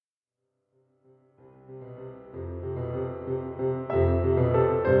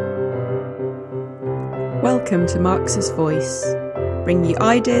Welcome to Marxist Voice, bringing you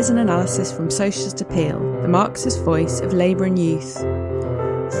ideas and analysis from Socialist Appeal, the Marxist voice of labour and youth.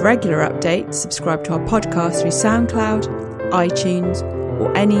 For regular updates, subscribe to our podcast through SoundCloud, iTunes,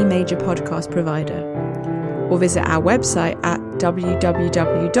 or any major podcast provider. Or visit our website at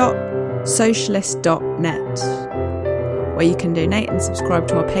www.socialist.net, where you can donate and subscribe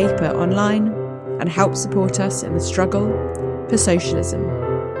to our paper online and help support us in the struggle for socialism.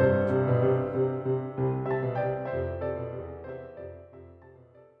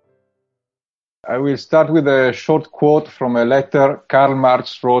 I will start with a short quote from a letter Karl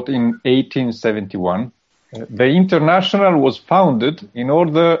Marx wrote in 1871. The International was founded in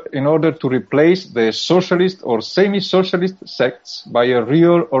order to replace the socialist or semi-socialist sects by a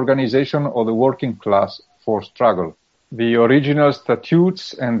real organization of the working class for struggle. The original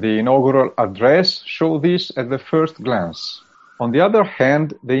statutes and the inaugural address show this at the first glance. On the other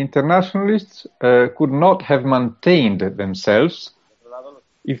hand, the internationalists could not have maintained themselves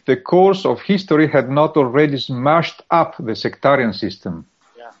if the course of history had not already smashed up the sectarian system.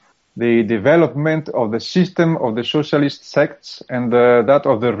 The development of the system of the socialist sects and that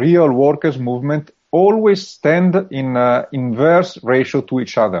of the real workers' movement always stand in inverse ratio to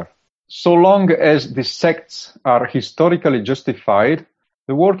each other. So long as the sects are historically justified,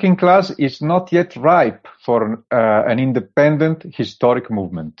 the working class is not yet ripe for an independent historic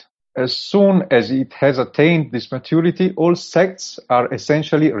movement. As soon as it has attained this maturity, all sects are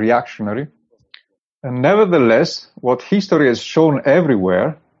essentially reactionary. And nevertheless, what history has shown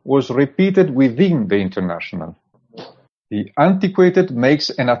everywhere was repeated within the International. The antiquated makes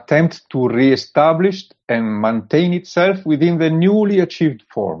an attempt to re-establish and maintain itself within the newly achieved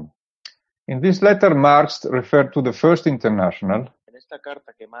form. In this letter, Marx referred to the First International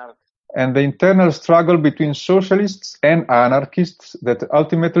and the internal struggle between socialists and anarchists that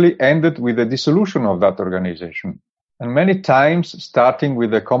ultimately ended with the dissolution of that organization. And many times, starting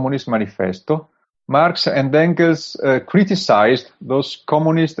with the Communist Manifesto, Marx and Engels criticized those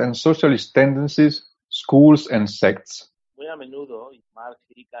communist and socialist tendencies, schools and sects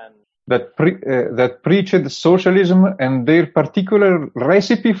that preached socialism and their particular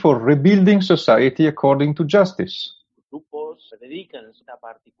recipe for rebuilding society according to justice.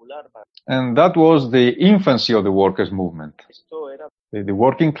 And that was the infancy of the workers' movement. The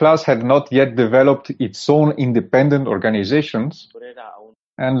working class had not yet developed its own independent organizations,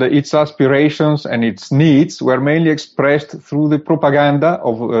 and its aspirations and its needs were mainly expressed through the propaganda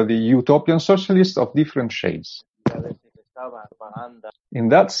of the utopian socialists of different shades. In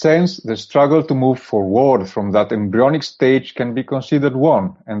that sense, the struggle to move forward from that embryonic stage can be considered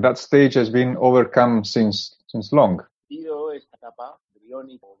won, and that stage has been overcome since long.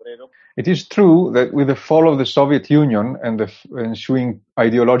 It is true that with the fall of the Soviet Union and the ensuing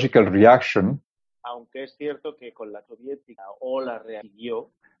ideological reaction,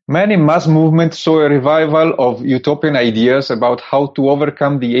 many mass movements saw a revival of utopian ideas about how to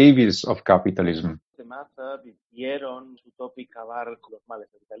overcome the evils of capitalism.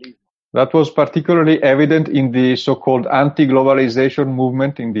 That was particularly evident in the so-called anti-globalization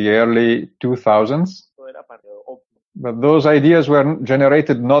movement in the early 2000s. But those ideas were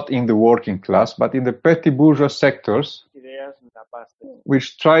generated not in the working class, but in the petty bourgeois sectors,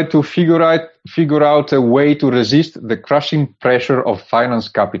 which tried to figure out a way to resist the crushing pressure of finance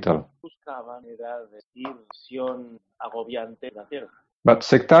capital. But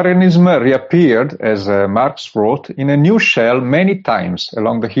sectarianism reappeared, as Marx wrote, in a new shell many times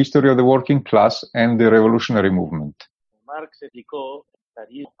along the history of the working class and the revolutionary movement.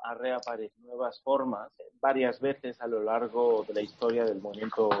 Ha reaparecido nuevas formas varias veces a lo largo de la historia del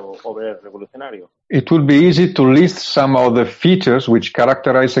movimiento obrero revolucionario. It would be easy to list some of the features which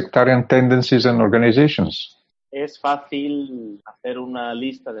characterize sectarian tendencies and organizations. Es fácil hacer una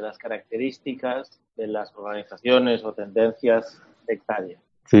lista de las características de las organizaciones o tendencias sectarias.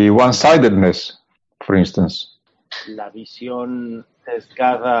 The one-sidedness, for instance. La visión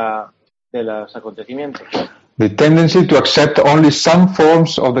sesgada de los acontecimientos. The tendency to accept only some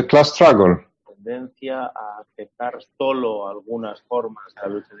forms of the class struggle. Tendencia a aceptar solo algunas formas de la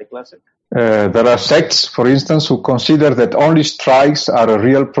lucha de clase. There are sects, for instance, who consider that only strikes are a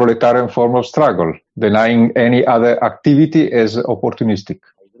real proletarian form of struggle, denying any other activity as opportunistic.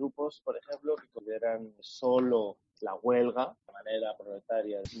 Hay grupos, por ejemplo, que consideran solo la huelga de manera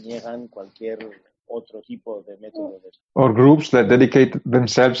proletaria, niegan cualquier otro tipo de método de... Or groups that dedicate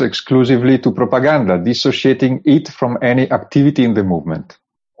themselves exclusively to propaganda, dissociating it from any activity in the movement.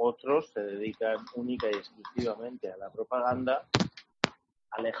 Otros se dedican única y exclusivamente a la propaganda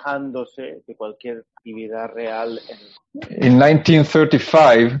alejándose de cualquier actividad real en el In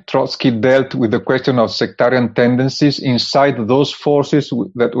 1935, Trotsky dealt with the question of sectarian tendencies inside those forces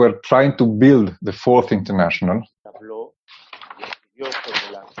that were trying to build the Fourth International. habló y escribió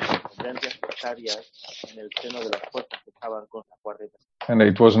sobre las tendencias sectarias en el seno de las fuerzas que estaban con la Cuarta Internacional. And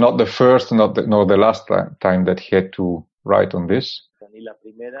it was not the first nor the last time that he had to write on this. Ni la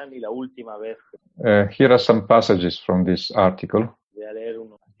primera ni la última vez que Here are some passages from this article. voy a leer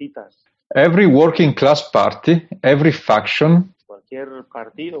unas citas. Every working class party, every faction, Cualquier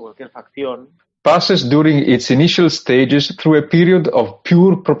partido, cualquier facción passes during its initial stages through a period of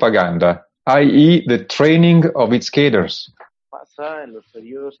pure propaganda, i.e. the training of its cadres. pasa en los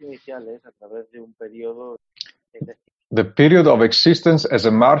periodos iniciales a través de un periodo de The period of existence as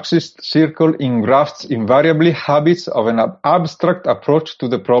a Marxist circle engrafts invariably habits of an abstract approach to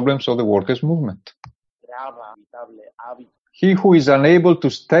the problems of the workers' movement. grava, habitable, hábito. He who is unable to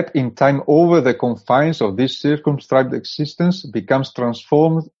step in time over the confines of this circumscribed existence becomes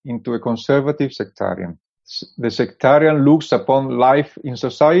transformed into a conservative sectarian. The sectarian looks upon life in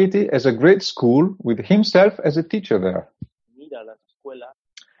society as a great school with himself as a teacher there. Mira las escuelas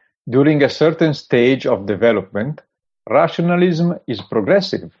During a certain stage of development, rationalism is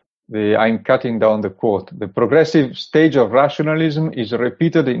progressive. I'm cutting down the quote. The progressive stage of rationalism is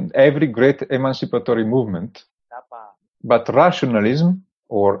repeated in every great emancipatory movement. etapa But rationalism,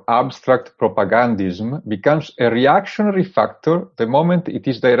 or abstract propagandism, becomes a reactionary factor the moment it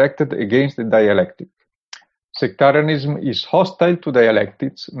is directed against the dialectic. Sectarianism is hostile to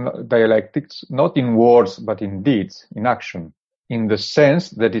dialectics not in words but in deeds, in action, in the sense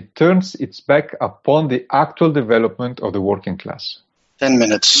that it turns its back upon the actual development of the working class. 10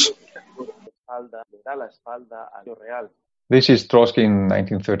 minutes. espalda, le da la espalda a lo real. This is Trotsky in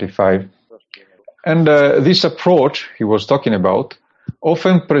 1935. Trotsky. And this approach he was talking about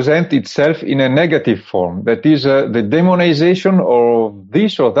often presents itself in a negative form, that is, the demonization of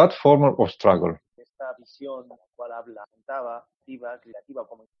this or that form of struggle, Esta visión de la cual comentaba, creativa,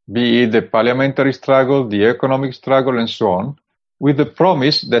 como be it the parliamentary struggle, the economic struggle, and so on, with the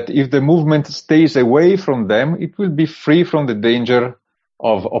promise that if the movement stays away from them, it will be free from the danger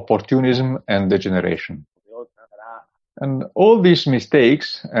of opportunism and degeneration. de otra, hará And all these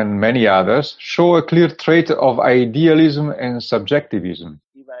mistakes, and many others, show a clear trait of idealism and subjectivism.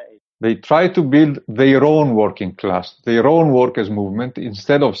 activa They try to build their own working class, their own workers' movement,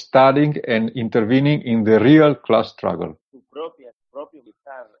 instead of studying and intervening in the real class struggle, su propio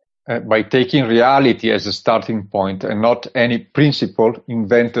dictar by taking reality as a starting point and not any principle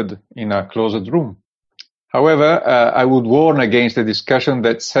invented in a closed room. However, I would warn against a discussion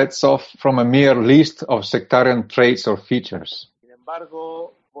that sets off from a mere list of sectarian traits or features. Sin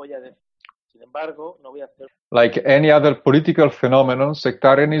embargo, no voy a hacer Like any other political phenomenon,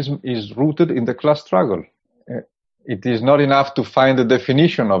 sectarianism is rooted in the class struggle. It is not enough to find a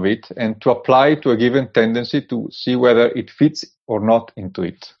definition of it and to apply to a given tendency to see whether it fits or not into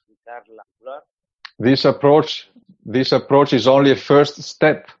it. explicar la This approach is only a first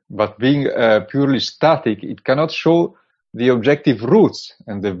step, but being purely static, it cannot show the objective roots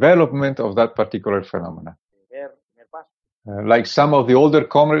and development of that particular phenomena. primer paso. Like some of the older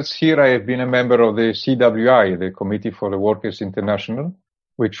comrades here, I have been a member of the CWI, the Committee for the Workers' International,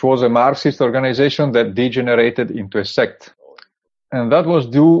 which was a Marxist organization that degenerated into a sect. And that was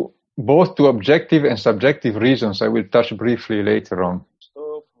due both to objective and subjective reasons I will touch briefly later on.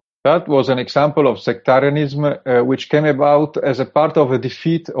 Esto That was an example of sectarianism which came about as a part of a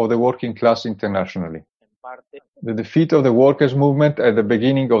defeat of the working class internationally. en parte The defeat of the workers' movement at the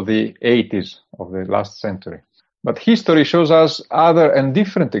beginning of the 80s of the last century. But history shows us other and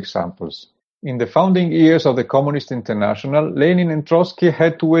different examples. In the founding years of the Communist International, Lenin and Trotsky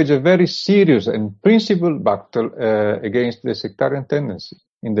had to wage a very serious and principled battle against the sectarian tendency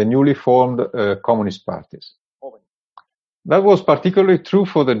in the newly formed communist parties. joven. That was particularly true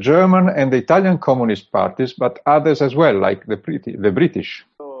for the German and the Italian communist parties, but others as well, like the British.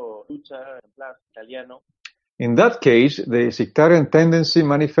 Lucha en plan italiano In that case, the sectarian tendency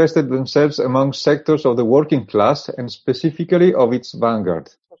manifested themselves among sectors of the working class and specifically of its vanguard.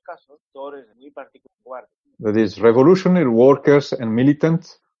 en estos casos, sectores muy particulares That is, revolutionary workers and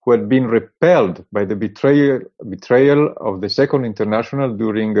militants who had been repelled by the betrayal of the Second International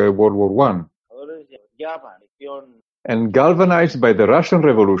during World War I. trabajadores ya acción And galvanized by the Russian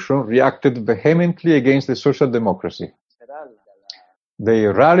Revolution, reacted vehemently against the social democracy. federal They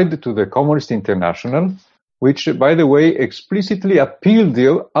rallied to the Communist International, which, by the way, explicitly appealed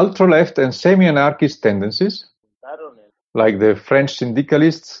the ultra-left and semi-anarchist tendencies, juntaron like the French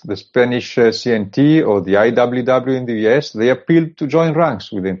syndicalists, the Spanish CNT, or the IWW in the US, they appealed to join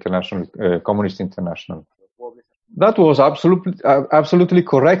ranks with the International Communist International. That was absolutely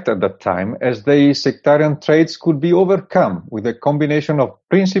correct at that time, as the sectarian traits could be overcome with a combination of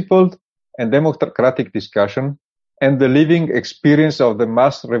principled and democratic discussion and the living experience of the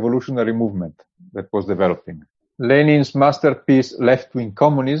mass revolutionary movement that was developing. Lenin's masterpiece Left-Wing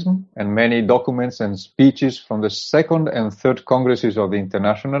Communism and many documents and speeches from the second and third congresses of the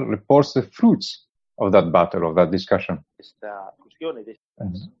International reports the fruits of that battle, of that discussion.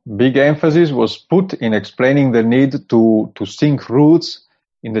 Big emphasis was put in explaining the need to sink roots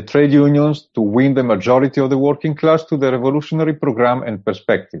in the trade unions to win the majority of the working class to the revolutionary program and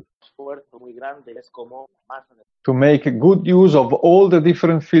perspective. To make good use of all the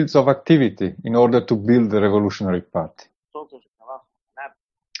different fields of activity in order to build the revolutionary party.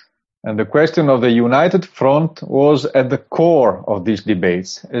 And the question of the united front was at the core of these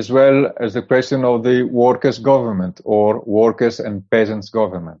debates, as well as the question of the workers' government or workers' and peasants'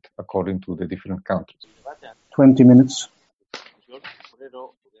 government, according to the different countries. 20 minutes.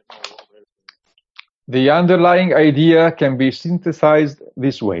 The underlying idea can be synthesized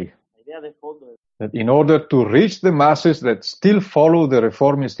this way, that in order to reach the masses that still follow the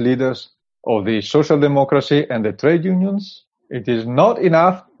reformist leaders of the social democracy and the trade unions, it is not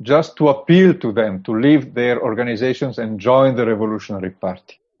enough just to appeal to them to leave their organizations and join the revolutionary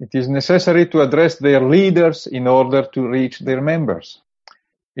party. It is necessary to address their leaders in order to reach their members.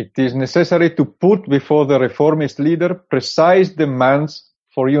 It is necessary to put before the reformist leader precise demands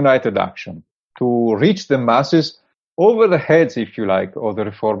for united action, to reach the masses over the heads, if you like, of the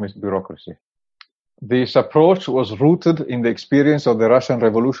reformist bureaucracy. This approach was rooted in the experience of the Russian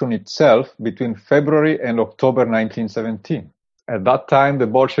Revolution itself between February and October 1917. At that time, the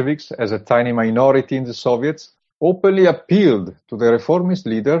Bolsheviks, as a tiny minority in the Soviets, openly appealed to the reformist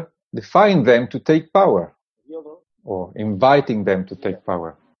leader, defying them to take power, or inviting them to take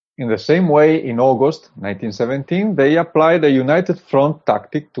power. In the same way, in August 1917, they applied a united front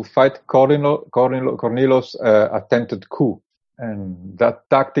tactic to fight Kornilov's attempted coup. And that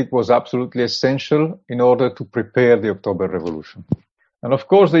tactic was absolutely essential in order to prepare the October Revolution. And of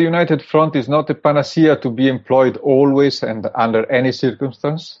course, the United Front is not a panacea to be employed always and under any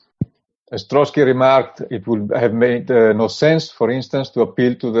circumstance. As Trotsky remarked, it would have made no sense, for instance, to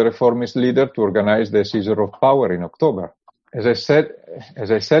appeal to the reformist leader to organize the seizure of power in October. As I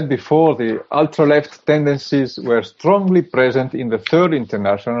said before, the ultra-left tendencies were strongly present in the Third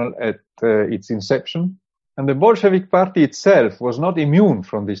International at its inception, and the Bolshevik Party itself was not immune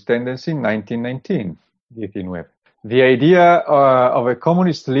from this tendency in 1919. The idea of a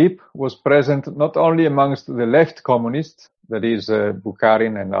communist leap was present not only amongst the left communists, that is,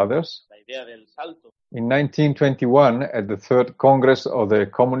 Bukharin and others. In 1921, at the Third Congress of the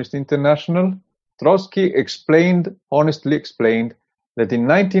Communist International, Trotsky honestly explained, that in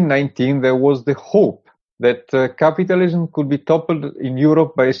 1919 there was the hope that capitalism could be toppled in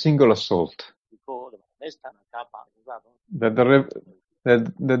Europe by a single assault. That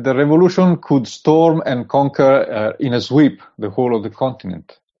the revolution could storm and conquer in a sweep the whole of the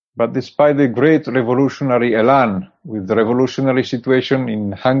continent. But despite the great revolutionary elan, with the revolutionary situation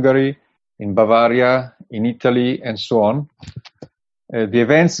in Hungary, in Bavaria, in Italy, and so on, the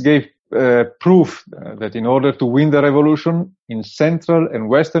events gave proof that in order to win the revolution in Central and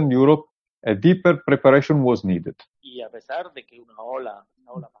Western Europe, a deeper preparation was needed.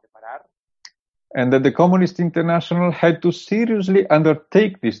 And that the Communist International had to seriously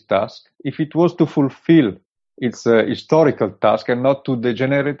undertake this task if it was to fulfill its historical task and not to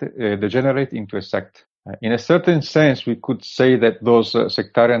degenerate into a sect. In a certain sense, we could say that those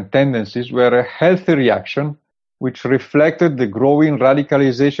sectarian tendencies were a healthy reaction which reflected the growing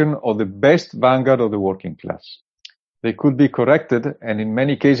radicalization of the best vanguard of the working class. They could be corrected, and in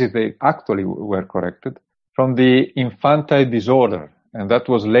many cases they actually were corrected, from the infantile disorder, and that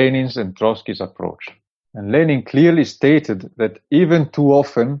was Lenin's and Trotsky's approach. And Lenin clearly stated that even too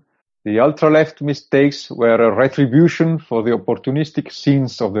often the ultra-left mistakes were a retribution for the opportunistic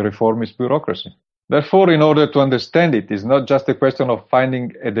sins of the reformist bureaucracy. Therefore, in order to understand it, is not just a question of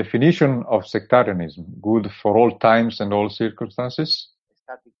finding a definition of sectarianism, good for all times and all circumstances,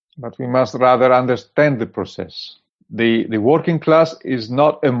 but we must rather understand the process. The working class is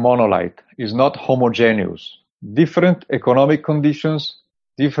not a monolith, is not homogeneous. Different economic conditions,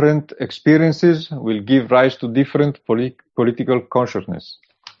 different experiences will give rise to different political consciousness.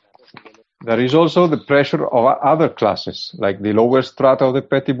 There is also the pressure of other classes, like the lower strata of the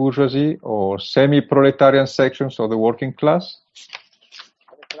petty bourgeoisie or semi-proletarian sections of the working class.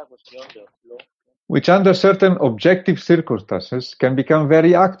 which under certain objective circumstances can become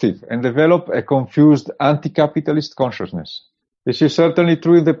very active and develop a confused anti-capitalist consciousness. This is certainly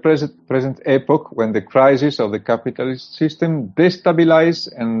true in the present epoch, when the crisis of the capitalist system destabilizes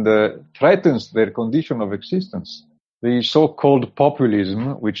and threatens their condition of existence. The so-called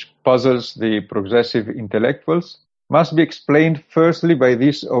populism, which puzzles the progressive intellectuals, must be explained firstly by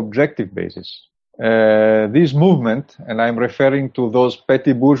this objective basis. This movement, and I'm referring to those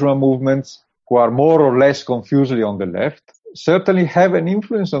petty bourgeois movements who are more or less confusedly on the left, certainly have an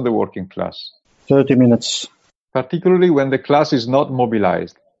influence on the working class. 30 minutes. Particularly when the class is not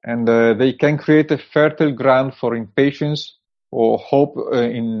mobilized, and they can create a fertile ground for impatience or hope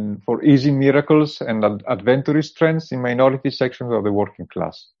for easy miracles and adventurous trends in minority sections of the working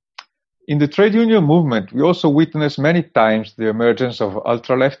class. In the trade union movement, we also witness many times the emergence of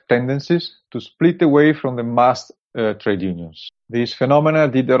ultra-left tendencies to split away from the mass trade unions. These phenomena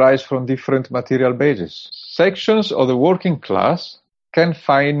did arise from different material bases. Sections of the working class can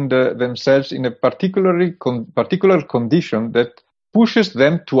find themselves in a particular condition that pushes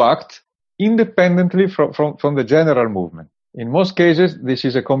them to act independently from the general movement. In most cases, this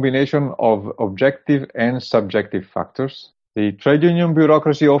is a combination of objective and subjective factors. The trade union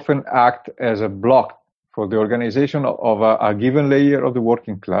bureaucracy often acts as a block for the organization of a given layer of the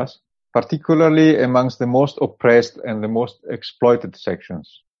working class, particularly amongst the most oppressed and the most exploited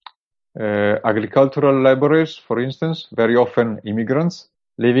sections. Agricultural laborers, for instance, very often immigrants,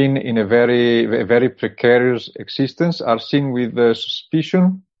 living in a very precarious existence, are seen with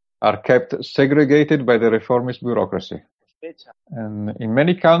suspicion, are kept segregated by the reformist bureaucracy. And in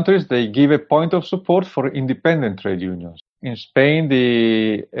many countries, they give a point of support for independent trade unions. In Spain,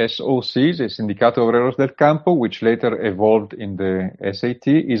 the SOCs, the Sindicato Obreros del Campo, which later evolved in the SAT,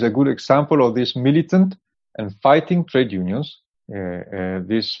 is a good example of these militant and fighting trade unions.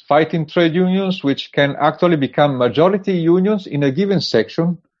 These fighting trade unions, which can actually become majority unions in a given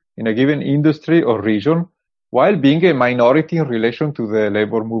section, in a given industry or region, while being a minority in relation to the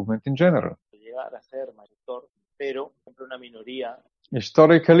labor movement in general.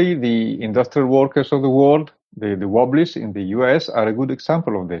 Historically, the industrial workers of the world, the Wobblies in the US, are a good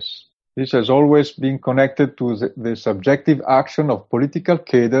example of this. This has always been connected to the subjective action of political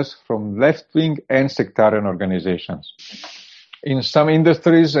cadres from left-wing and sectarian organizations. In some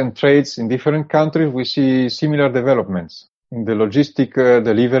industries and trades in different countries, we see similar developments. In the logistic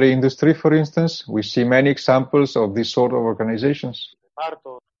delivery industry, for instance, we see many examples of this sort of organizations.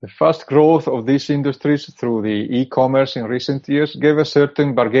 The fast growth of these industries through the e-commerce in recent years gave a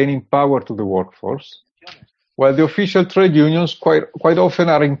certain bargaining power to the workforce, while the official trade unions quite often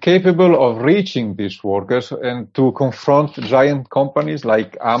are incapable of reaching these workers and to confront giant companies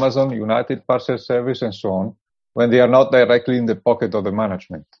like Amazon, United Parcel Service, and so on, when they are not directly in the pocket of the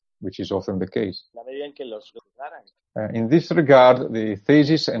management, which is often the case. In this regard, the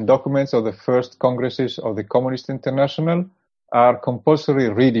theses and documents of the first congresses of the Communist International are compulsory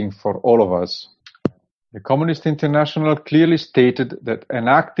reading for all of us. The Communist International clearly stated that an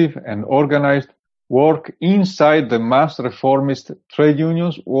active and organized work inside the mass reformist trade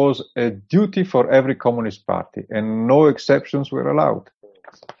unions was a duty for every communist party, and no exceptions were allowed.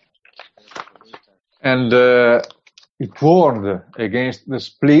 And it warned against the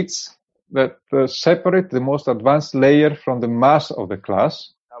splits that separate the most advanced layer from the mass of the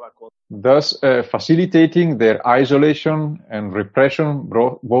class, thus facilitating their isolation and repression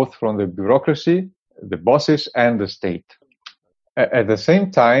both from the bureaucracy, the bosses, and the state. At the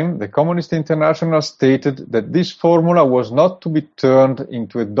same time, the Communist International stated that this formula was not to be turned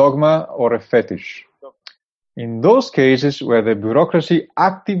into a dogma or a fetish. In those cases where the bureaucracy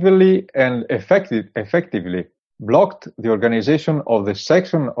actively and effectively blocked the organization of the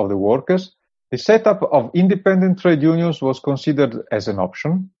section of the workers, the setup of independent trade unions was considered as an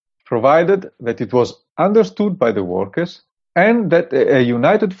option, provided that it was understood by the workers and that a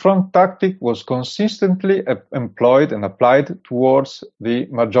united front tactic was consistently employed and applied towards the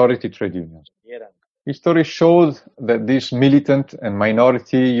majority trade unions. History shows that these militant and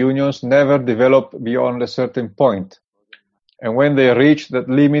minority unions never develop beyond a certain point. And when they reach that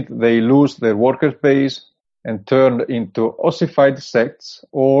limit, they lose their workers' base and turn into ossified sects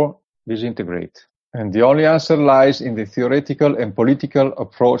or disintegrate. And the only answer lies in the theoretical and political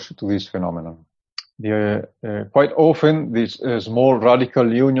approach to this phenomenon. Quite often, these small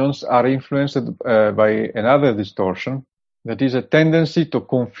radical unions are influenced by another distortion, that is a tendency to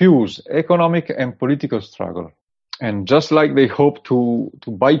confuse economic and political struggle. And just like they hope to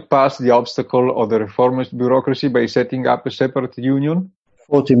bypass the obstacle of the reformist bureaucracy by setting up a separate union,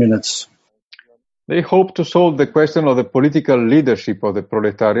 40 minutes. They hoped to solve the question of the political leadership of the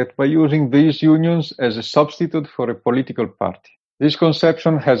proletariat by using these unions as a substitute for a political party. This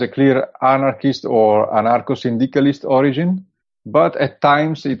conception has a clear anarchist or anarcho-syndicalist origin, but at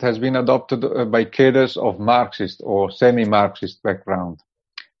times it has been adopted by cadres of Marxist or semi-Marxist background.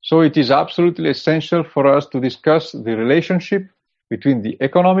 So it is absolutely essential for us to discuss the relationship between the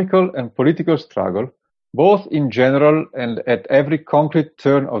economical and political struggle, both in general and at every concrete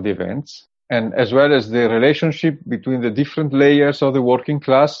turn of the events, and as well as the relationship between the different layers of the working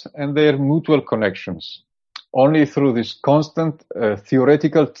class and their mutual connections. Only through this constant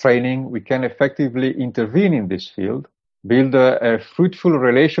theoretical training we can effectively intervene in this field, build a fruitful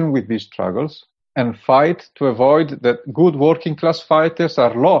relation with these struggles, and fight to avoid that good working class fighters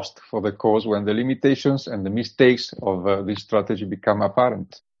are lost for the cause when the limitations and the mistakes of this strategy become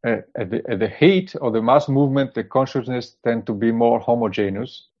apparent. At the height of the mass movement, the consciousness tend to be more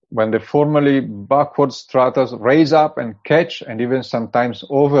homogeneous. When the formerly backward stratas raise up and catch and even sometimes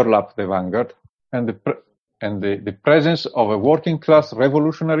overlap the vanguard, and the presence of a working class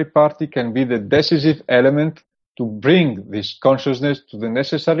revolutionary party can be the decisive element to bring this consciousness to the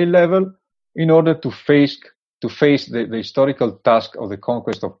necessary level in order to face the historical task of the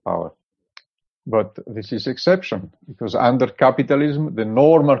conquest of power. But this is exception, because under capitalism, the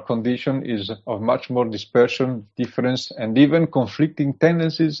normal condition is of much more dispersion, difference, and even conflicting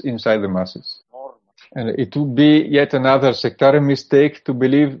tendencies inside the masses. And it would be yet another sectarian mistake to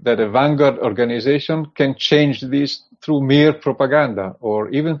believe that a vanguard organization can change this through mere propaganda or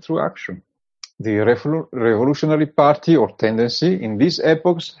even through action. The revolutionary party or tendency in these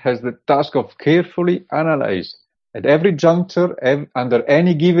epochs has the task of carefully analyze at every juncture, under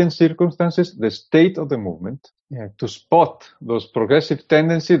any given circumstances, the state of the movement, to spot those progressive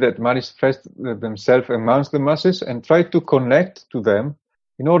tendencies that manifest themselves amongst the masses and try to connect to them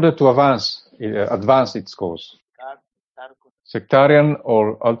in order to advance its cause. Sectarian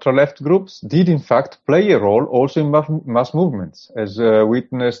or ultra-left groups did in fact play a role also in mass movements, as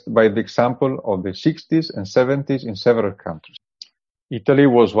witnessed by the example of the 60s and 70s in several countries. Italy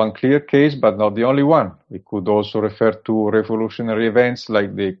was one clear case, but not the only one. We could also refer to revolutionary events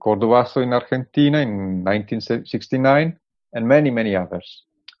like the Cordobazo in Argentina in 1969 and many, many others.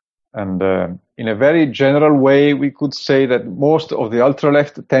 And in a very general way, we could say that most of the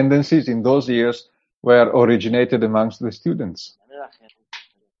ultra-left tendencies in those years were originated amongst the students.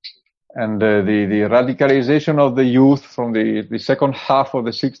 And the radicalization of the youth from the second half of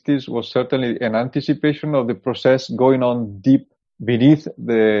the 60s was certainly an anticipation of the process going on deep beneath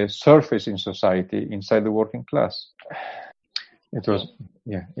the surface in society, inside the working class. It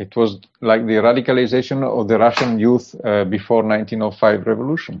was like the radicalization of the Russian youth before 1905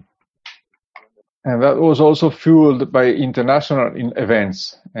 revolution. And that was also fueled by international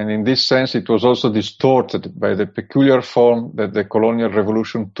events. And in this sense, it was also distorted by the peculiar form that the colonial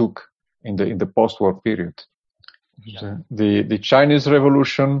revolution took in the post-war period. The Chinese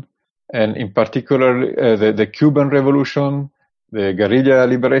Revolution, and in particular the Cuban Revolution, the guerrilla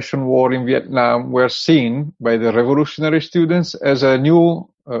liberation war in Vietnam, were seen by the revolutionary students as a new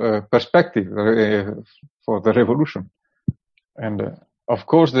perspective for the revolution. And of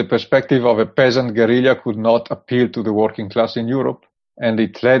course, the perspective of a peasant guerrilla could not appeal to the working class in Europe, and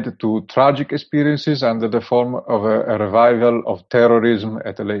it led to tragic experiences under the form of a revival of terrorism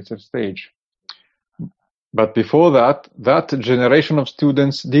at a later stage. But before that generation of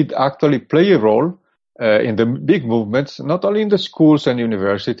students did actually play a role in the big movements, not only in the schools and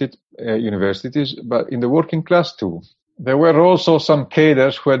universities, but in the working class too. There were also some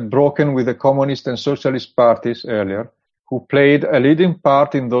cadres who had broken with the communist and socialist parties earlier, who played a leading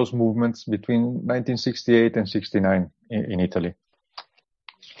part in those movements between 1968 and 69 in Italy.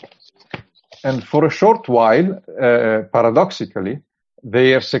 And for a short while, paradoxically,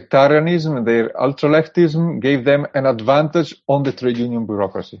 their sectarianism and their ultra-leftism gave them an advantage on the trade union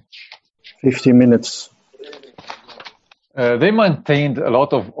bureaucracy. 15 minutes. They maintained a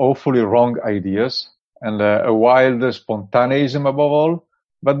lot of awfully wrong ideas and a wild spontaneism above all,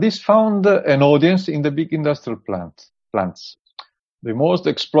 but this found an audience in the big industrial plants. The most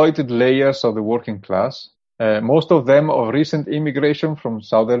exploited layers of the working class, most of them of recent immigration from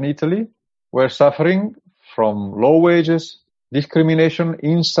southern Italy, were suffering from low wages, discrimination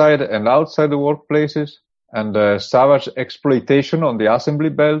inside and outside the workplaces, and savage exploitation on the assembly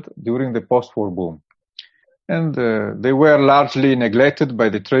belt during the post-war boom. And they were largely neglected by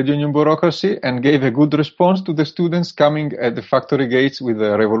the trade union bureaucracy and gave a good response to the students coming at the factory gates with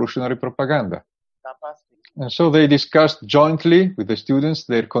the revolutionary propaganda. And so they discussed jointly with the students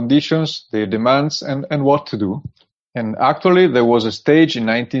their conditions, their demands, and what to do. And actually, there was a stage in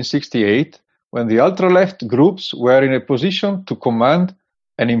 1968 when the ultra-left groups were in a position to command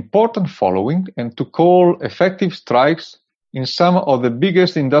an important following and to call effective strikes in some of the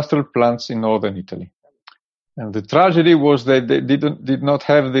biggest industrial plants in northern Italy. And the tragedy was that they did not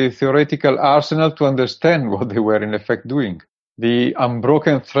have the theoretical arsenal to understand what they were in effect doing. The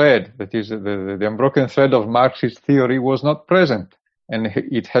unbroken thread, that is, the unbroken thread of Marxist theory was not present, and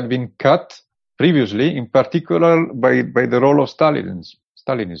it had been cut previously, in particular by the role of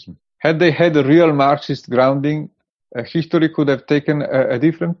Stalinism. Had they had a real Marxist grounding, history could have taken a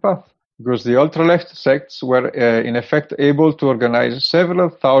different path, because the ultra-left sects were in effect able to organize several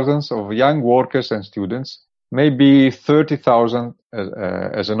thousands of young workers and students, maybe 30,000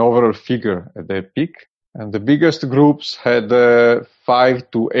 as an overall figure at their peak. And the biggest groups had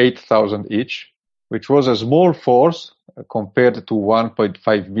 5,000 to 8,000 each, which was a small force compared to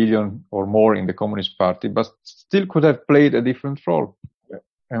 1.5 million or more in the Communist Party, but still could have played a different role.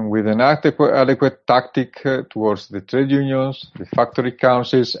 And with an adequate tactic towards the trade unions, the factory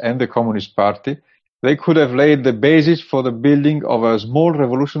councils, and the Communist Party, they could have laid the basis for the building of a small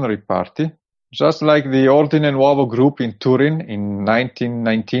revolutionary party, just like the Ordine Nuovo group in Turin in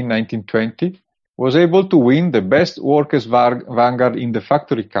 1919-1920 was able to win the best workers' vanguard in the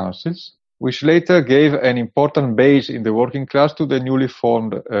factory councils, which later gave an important base in the working class to the newly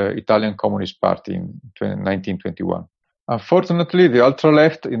formed Italian Communist Party in 1921. Unfortunately, the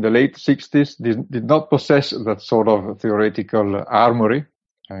ultra-left in the late 60s did not possess that sort of theoretical armory.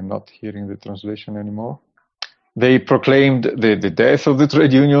 I'm not hearing the translation anymore. They proclaimed the death of the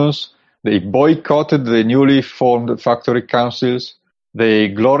trade unions. They boycotted the newly formed factory councils. They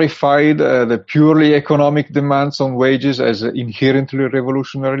glorified the purely economic demands on wages as inherently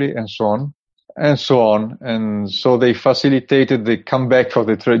revolutionary, and so on, and so on. And so they facilitated the comeback of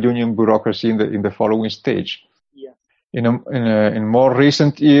the trade union bureaucracy in the following stage. In more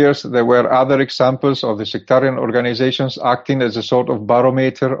recent years, there were other examples of the sectarian organizations acting as a sort of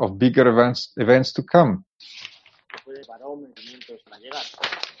barometer of bigger events to come.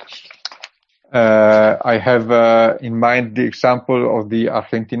 I have in mind the example of the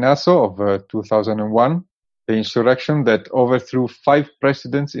Argentinazo of 2001, the insurrection that overthrew 5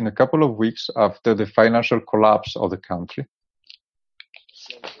 presidents in a couple of weeks after the financial collapse of the country.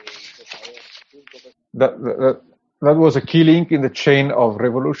 That was a key link in the chain of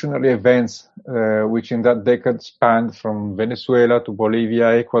revolutionary events, which in that decade spanned from Venezuela to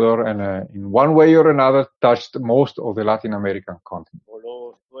Bolivia, Ecuador, and in one way or another touched most of the Latin American continent.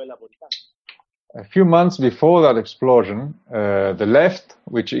 A few months before that explosion, the left,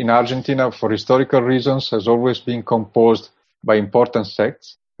 which in Argentina for historical reasons has always been composed by important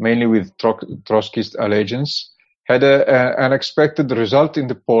sects, mainly with Trotskyist allegiance, had an unexpected result in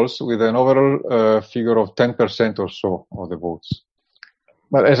the polls with an overall figure of 10% or so of the votes.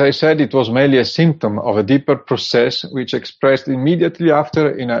 But as I said, it was mainly a symptom of a deeper process which expressed immediately after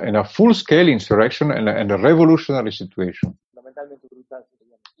in a full-scale insurrection and a revolutionary situation.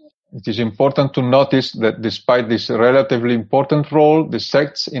 It is important to notice that despite this relatively important role, the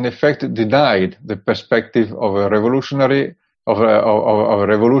sects in effect denied the perspective of a revolution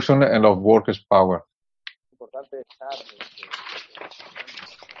and of workers' power.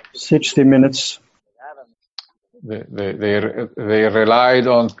 60 minutes. They relied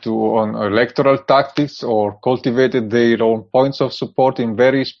on electoral tactics or cultivated their own points of support in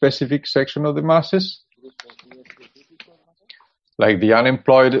very specific sections of the masses, like the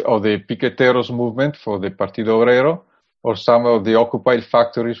unemployed of the Piqueteros movement for the Partido Obrero, or some of the occupied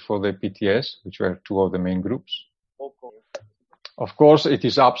factories for the PTS, which were 2 of the main groups. Of course, it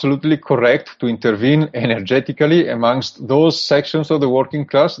is absolutely correct to intervene energetically amongst those sections of the working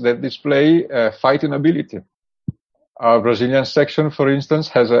class that display fighting ability. Our Brazilian section, for instance,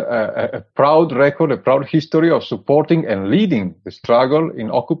 has a proud record, a proud history of supporting and leading the struggle in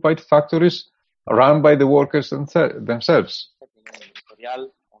occupied factories run by the workers themselves.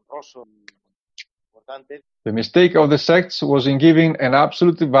 The mistake of the sects was in giving an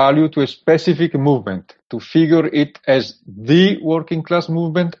absolute value to a specific movement, to figure it as the working class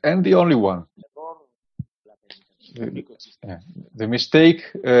movement and the only one. The mistake,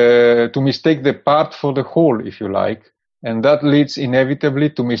 to mistake the part for the whole, if you like, and that leads inevitably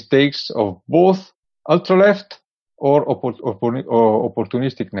to mistakes of both ultra-left or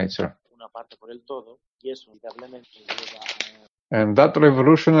opportunistic nature. And that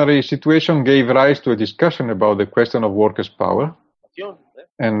revolutionary situation gave rise to a discussion about the question of workers' power.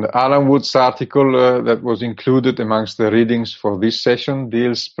 And Alan Wood's article that was included amongst the readings for this session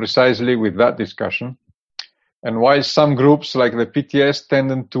deals precisely with that discussion. And while some groups like the PTS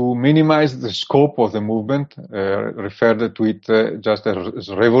tended to minimize the scope of the movement, referred to it just as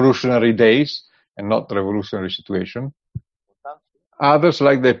revolutionary days and not revolutionary situation, others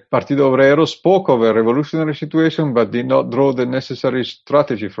like the Partido Obrero spoke of a revolutionary situation but did not draw the necessary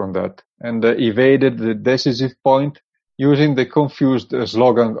strategy from that and evaded the decisive point using the confused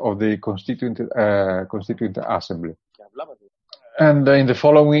slogan of the Constituent Assembly. And in the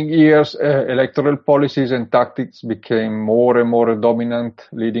following years, electoral policies and tactics became more and more dominant,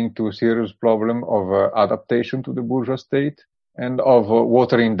 leading to a serious problem of adaptation to the bourgeois state and of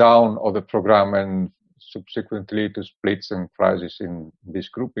watering down of the program and subsequently to splits and crises in these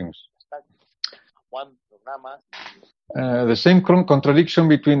groupings. The same contradiction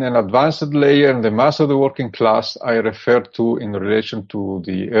between an advanced layer and the mass of the working class I referred to in relation to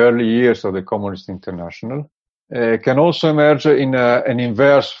the early years of the Communist International can also emerge in an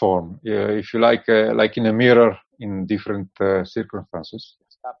inverse form, if you like in a mirror in different circumstances.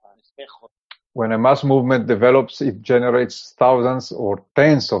 When a mass movement develops, it generates thousands or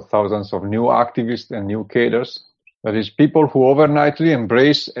tens of thousands of new activists and new cadres. That is, people who overnightly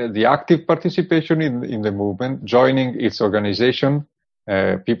embrace the active participation in the movement, joining its organization,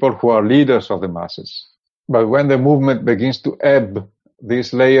 people who are leaders of the masses. But when the movement begins to ebb,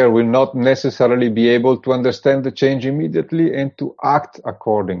 this layer will not necessarily be able to understand the change immediately and to act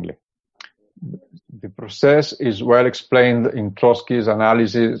accordingly. The process is well explained in Trotsky's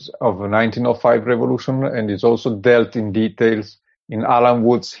analysis of the 1905 revolution and is also dealt in details in Alan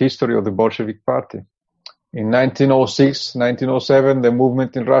Wood's History of the Bolshevik Party. In 1906, 1907, the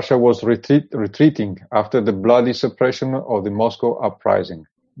movement in Russia was retreating after the bloody suppression of the Moscow uprising.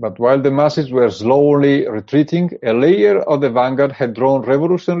 But while the masses were slowly retreating, a layer of the vanguard had drawn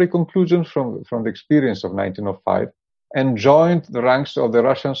revolutionary conclusions from the experience of 1905 and joined the ranks of the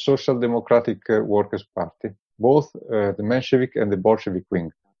Russian Social Democratic Workers' Party, both the Menshevik and the Bolshevik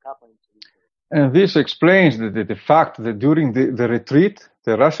wing. And this explains the fact that during the retreat,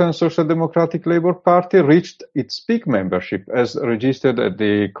 the Russian Social Democratic Labour Party reached its peak membership as registered at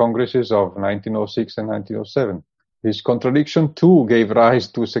the congresses of 1906 and 1907. This contradiction, too, gave rise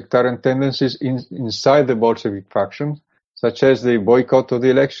to sectarian tendencies inside the Bolshevik faction, such as the boycott of the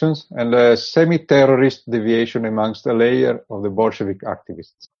elections and a semi-terrorist deviation amongst a layer of the Bolshevik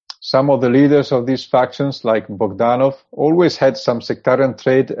activists. Some of the leaders of these factions, like Bogdanov, always had some sectarian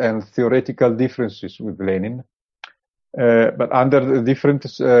trait and theoretical differences with Lenin. But under the different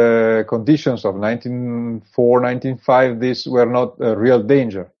conditions of 1904-1905, these were not a real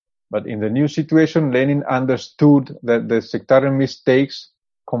danger. But in the new situation, Lenin understood that the sectarian mistakes,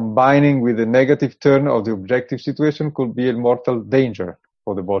 combining with the negative turn of the objective situation, could be a mortal danger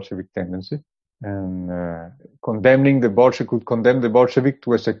for the Bolshevik tendency, and could condemn the Bolshevik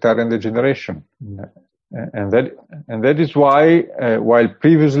to a sectarian degeneration. And that is why, while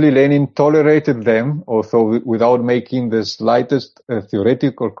previously Lenin tolerated them, although without making the slightest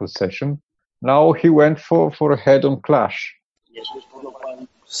theoretical concession, now he went for a head-on clash.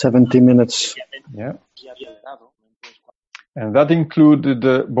 70 minutes. Yeah. And that included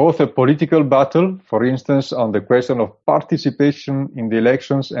both a political battle, for instance, on the question of participation in the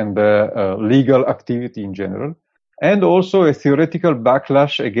elections and legal activity in general, and also a theoretical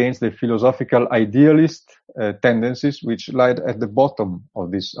backlash against the philosophical idealist tendencies which lied at the bottom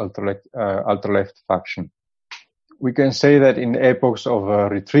of this ultra-left faction. We can say that in epochs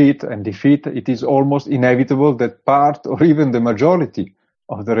of retreat and defeat, it is almost inevitable that part or even the majority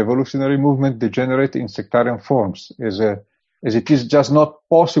of the revolutionary movement degenerate in sectarian forms, as it is just not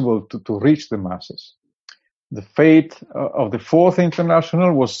possible to reach the masses. The fate of the Fourth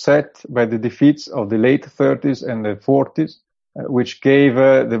International was set by the defeats of the late 30s and the 40s, which gave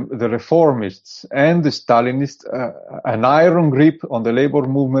the reformists and the Stalinists an iron grip on the labor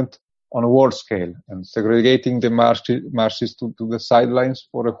movement on a world scale, and segregating the Marxists to the sidelines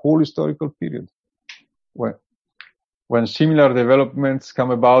for a whole historical period. When similar developments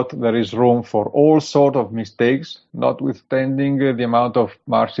come about, there is room for all sorts of mistakes, notwithstanding the amount of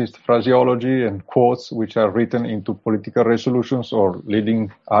Marxist phraseology and quotes which are written into political resolutions or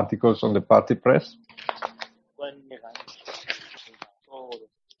leading articles on the party press.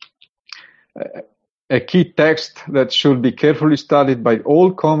 A key text that should be carefully studied by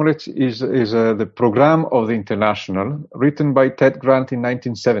all comrades is the program of the International, written by Ted Grant in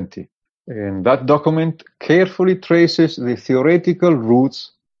 1970. And that document carefully traces the theoretical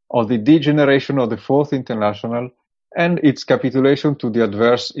roots of the degeneration of the Fourth International and its capitulation to the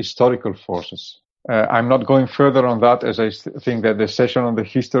adverse historical forces. I'm not going further on that, as I think that the session on the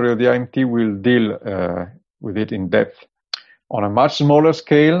history of the IMT will deal with it in depth. On a much smaller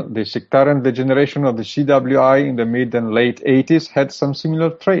scale, the sectarian degeneration of the CWI in the mid and late 80s had some similar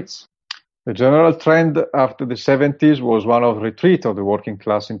traits. The general trend after the 70s was one of retreat of the working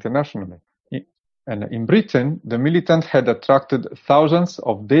class internationally. And in Britain, the militant had attracted thousands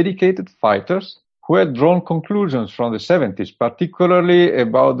of dedicated fighters who had drawn conclusions from the 70s, particularly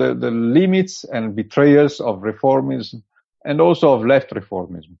about the limits and betrayals of reformism and also of left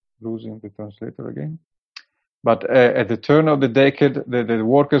reformism. Losing the translator again. But at the turn of the decade, the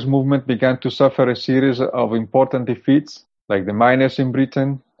workers' movement began to suffer a series of important defeats, like the miners in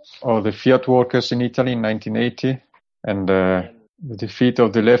Britain or the Fiat workers in Italy in 1980, and the defeat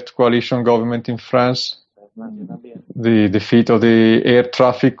of the left coalition government in France, the defeat of the air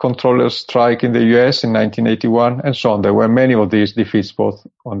traffic controllers strike in the US in 1981, and so on. There were many of these defeats, both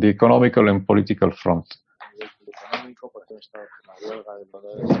on the economical and political front.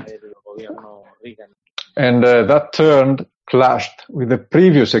 And that turn clashed with the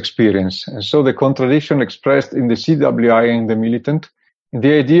previous experience. And so the contradiction expressed in the CWI and the militant, in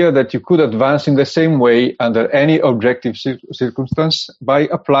the idea that you could advance in the same way under any objective circumstance by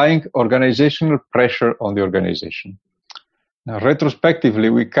applying organizational pressure on the organization. Now, retrospectively,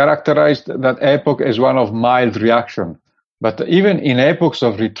 we characterized that epoch as one of mild reaction. But even in epochs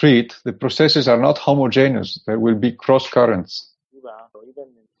of retreat, the processes are not homogeneous. There will be cross currents.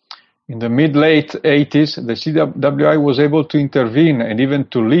 In the mid-late 80s, the CWI was able to intervene and even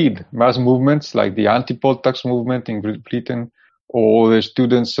to lead mass movements like the anti-poll tax movement in Great Britain or the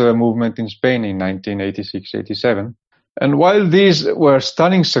students' movement in Spain in 1986-87. And while these were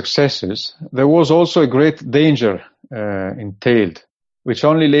stunning successes, there was also a great danger entailed, which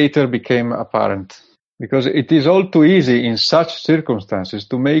only later became apparent. Because it is all too easy in such circumstances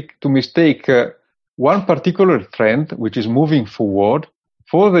to mistake one particular trend, which is moving forward,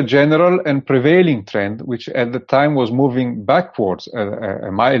 for the general and prevailing trend, which at the time was moving backwards, a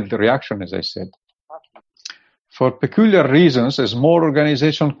mild reaction, as I said. For peculiar reasons, a small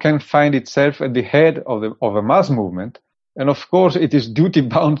organization can find itself at the head of a mass movement, and of course it is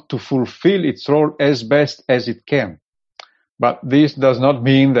duty-bound to fulfill its role as best as it can. But this does not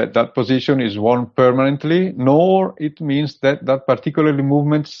mean that that position is won permanently, nor it means that that particular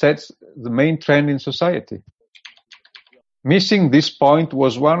movement sets the main trend in society. Missing this point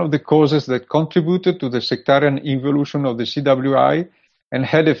was one of the causes that contributed to the sectarian evolution of the CWI and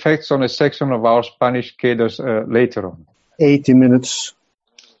had effects on a section of our Spanish cadres later on. 80 minutes.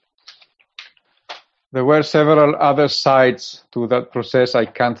 There were several other sides to that process I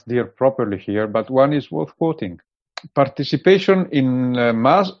can't deal properly here, but one is worth quoting. Participation in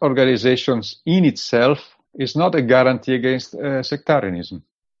mass organizations in itself is not a guarantee against sectarianism.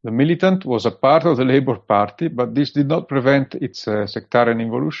 The militant was a part of the Labour Party, but this did not prevent its sectarian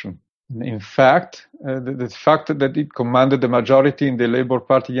evolution. In fact, the fact that it commanded the majority in the Labour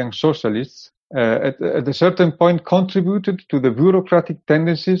Party Young Socialists at a certain point contributed to the bureaucratic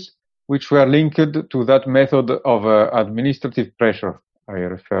tendencies which were linked to that method of administrative pressure I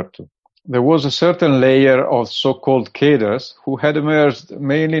referred to. There was a certain layer of so-called cadres who had emerged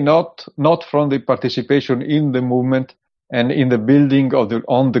mainly not from the participation in the movement and in the building of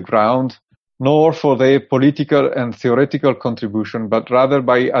on the ground, nor for their political and theoretical contribution, but rather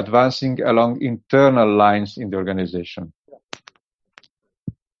by advancing along internal lines in the organization.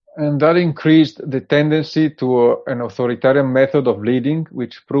 And that increased the tendency to an authoritarian method of leading,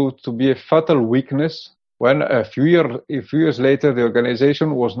 which proved to be a fatal weakness when a few years later the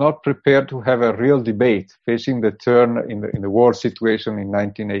organization was not prepared to have a real debate facing the turn in the war situation in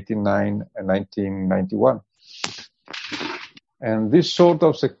 1989 and 1991. And this sort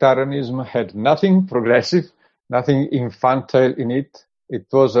of sectarianism had nothing progressive, nothing infantile in it. It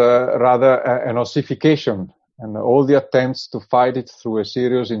was rather an ossification, and all the attempts to fight it through a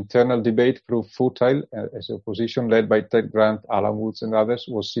serious internal debate proved futile, as the opposition led by Ted Grant, Alan Woods and others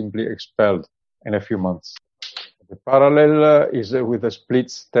was simply expelled in a few months. The parallel is with the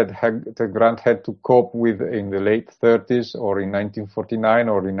splits that Grant had to cope with in the late 30s or in 1949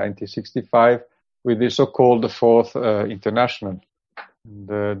 or in 1965, with the so-called Fourth International.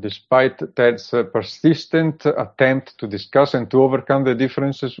 And, despite Ted's persistent attempt to discuss and to overcome the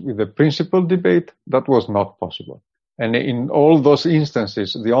differences with the principal debate, that was not possible. And in all those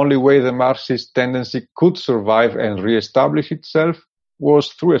instances, the only way the Marxist tendency could survive and re-establish itself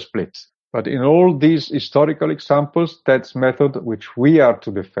was through a split. But in all these historical examples, Ted's method, which we are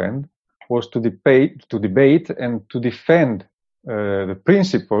to defend, was to debate and to defend the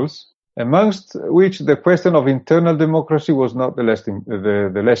principles, amongst which the question of internal democracy was not the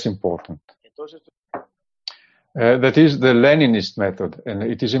less important. That is the Leninist method. And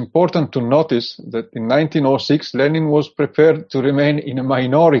it is important to notice that in 1906, Lenin was prepared to remain in a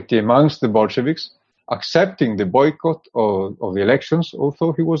minority amongst the Bolsheviks, accepting the boycott of the elections,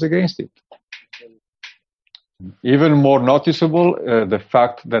 although he was against it. Even more noticeable, the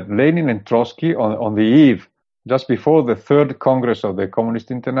fact that Lenin and Trotsky, on the eve, just before the Third Congress of the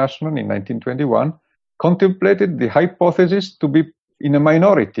Communist International in 1921, contemplated the hypothesis to be in a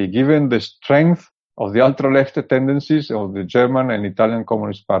minority, given the strength of the ultra-left tendencies of the German and Italian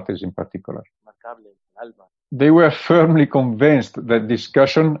Communist parties in particular. They were firmly convinced that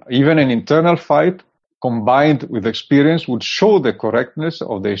discussion, even an internal fight, combined with experience, would show the correctness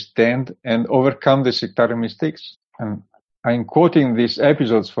of their stand and overcome the sectarian mistakes. And I'm quoting these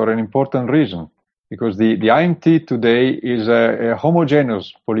episodes for an important reason, because the IMT today is a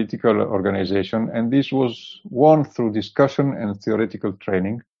homogeneous political organization, and this was won through discussion and theoretical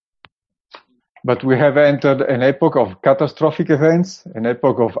training. But we have entered an epoch of catastrophic events, an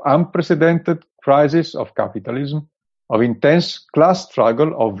epoch of unprecedented crisis of capitalism, of intense class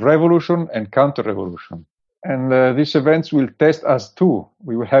struggle, of revolution and counter-revolution. And these events will test us too.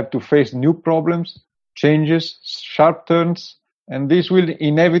 We will have to face new problems, changes, sharp turns, and this will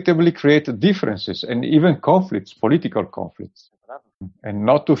inevitably create differences and even conflicts, political conflicts. And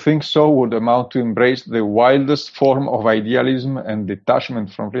not to think so would amount to embrace the wildest form of idealism and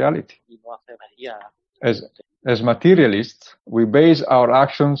detachment from reality. As materialists, we base our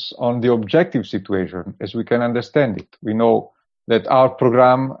actions on the objective situation as we can understand it. We know that our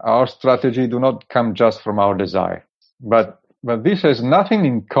program, our strategy do not come just from our desire. But this has nothing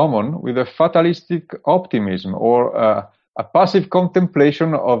in common with a fatalistic optimism or a passive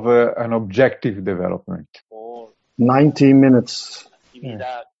contemplation of an objective development. 90 minutes.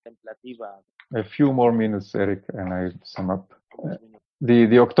 Yeah. A few more minutes, Eric, and I sum up.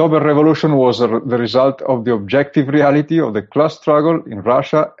 The October Revolution was the result of the objective reality of the class struggle in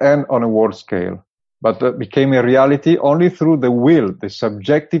Russia and on a world scale, but became a reality only through the will, the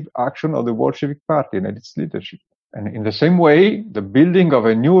subjective action of the Bolshevik Party and its leadership. And in the same way, the building of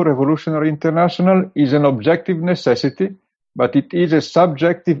a new revolutionary international is an objective necessity, but it is a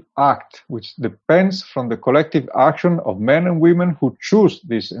subjective act which depends from the collective action of men and women who choose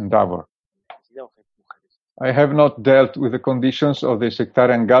this endeavor. I have not dealt with the conditions of the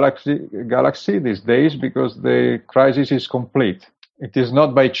sectarian galaxy these days because the crisis is complete. It is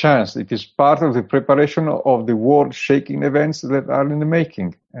not by chance. It is part of the preparation of the world-shaking events that are in the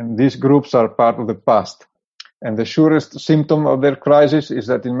making. And these groups are part of the past. And the surest symptom of their crisis is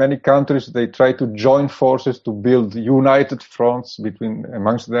that in many countries they try to join forces to build united fronts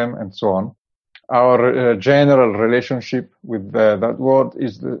amongst them and so on. Our general relationship with that world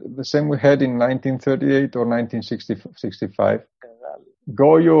is the same we had in 1938 or 1965.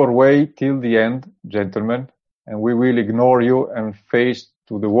 Go your way till the end, gentlemen, and we will ignore you and face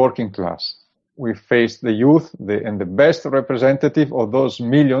to the working class. We face the youth and the best representative of those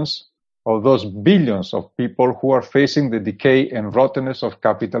millions, of those billions of people who are facing the decay and rottenness of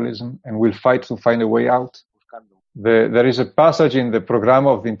capitalism and will fight to find a way out. There is a passage in the program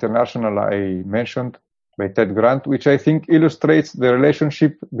of the International I mentioned by Ted Grant, which I think illustrates the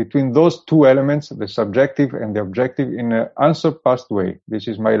relationship between those two elements, the subjective and the objective, in an unsurpassed way. This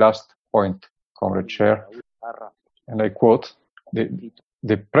is my last point, Comrade Chair. And I quote,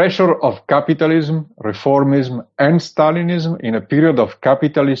 the pressure of capitalism, reformism, and Stalinism in a period of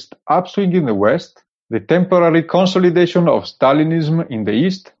capitalist upswing in the West, the temporary consolidation of Stalinism in the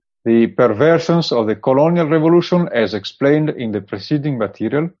East, the perversions of the colonial revolution as explained in the preceding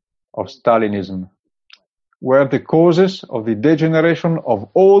material of Stalinism, were the causes of the degeneration of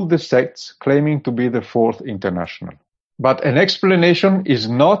all the sects claiming to be the Fourth International. But an explanation is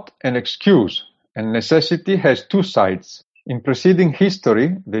not an excuse, and necessity has two sides. In preceding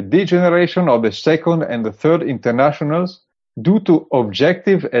history, the degeneration of the Second and the Third Internationals, due to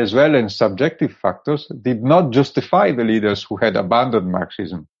objective as well as subjective factors, did not justify the leaders who had abandoned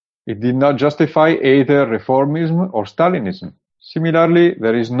Marxism. It did not justify either reformism or Stalinism. Similarly,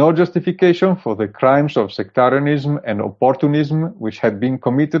 there is no justification for the crimes of sectarianism and opportunism which had been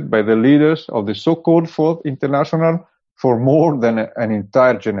committed by the leaders of the so-called Fourth International for more than an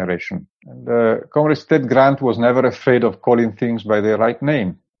entire generation. And Comrade Ted Grant was never afraid of calling things by their right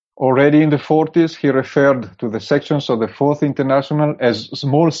name. Already in the 40s, he referred to the sections of the Fourth International as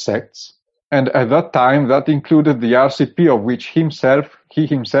small sects, and at that time that included the RCP, of which he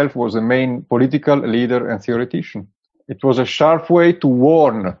himself was the main political leader and theoretician. It was a sharp way to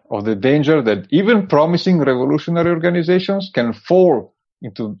warn of the danger that even promising revolutionary organizations can fall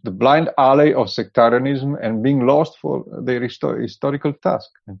into the blind alley of sectarianism and being lost for their historical task.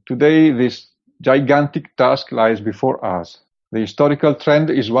 And today, this gigantic task lies before us. The historical trend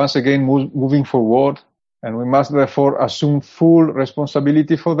is once again moving forward, and we must therefore assume full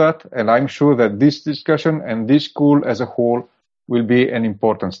responsibility for that, and I'm sure that this discussion and this school as a whole will be an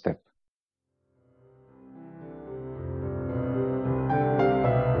important step.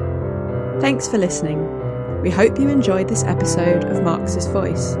 Thanks for listening. We hope you enjoyed this episode of Marxist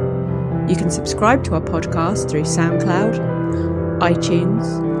Voice. You can subscribe to our podcast through SoundCloud, iTunes,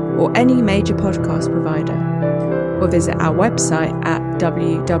 or any major podcast provider, or visit our website at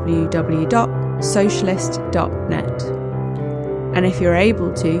www.socialist.net. And if you're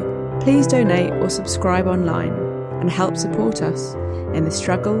able to, please donate or subscribe online and help support us in the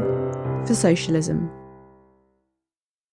struggle for socialism.